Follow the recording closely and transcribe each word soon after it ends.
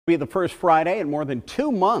Be the first Friday in more than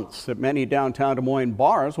 2 months that many downtown Des Moines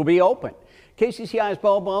bars will be open. KCCI's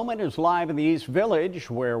Bo Bowman is live in the East Village,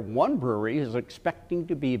 where one brewery is expecting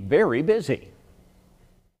to be very busy.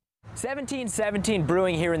 1717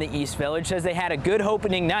 Brewing here in the East Village says they had a good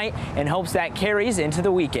opening night and hopes that carries into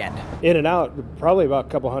the weekend. In and out, probably about a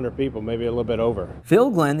couple hundred people, maybe a little bit over. Phil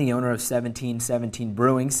Glenn, the owner of 1717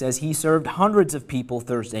 Brewing, says he served hundreds of people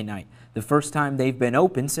Thursday night, the first time they've been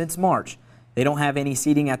open since March. They don't have any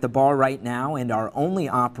seating at the bar right now and are only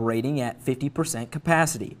operating at 50%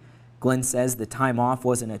 capacity. Glenn says the time off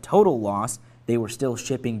wasn't a total loss. They were still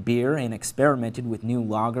shipping beer and experimented with new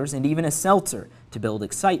lagers and even a seltzer to build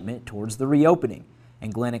excitement towards the reopening.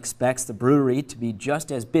 And Glenn expects the brewery to be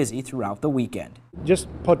just as busy throughout the weekend. Just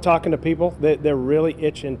talking to people, they're really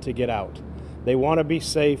itching to get out. They want to be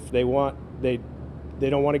safe. They don't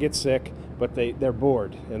want to get sick, but they're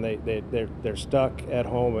bored and they're stuck at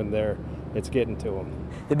home and it's getting to them.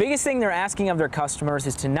 The biggest thing they're asking of their customers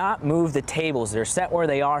is to not move the tables. They're set where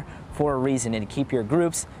they are for a reason, and to keep your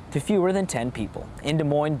groups to fewer than 10 people. In Des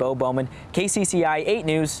Moines, Bo Bowman, KCCI 8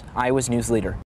 News, Iowa's news leader.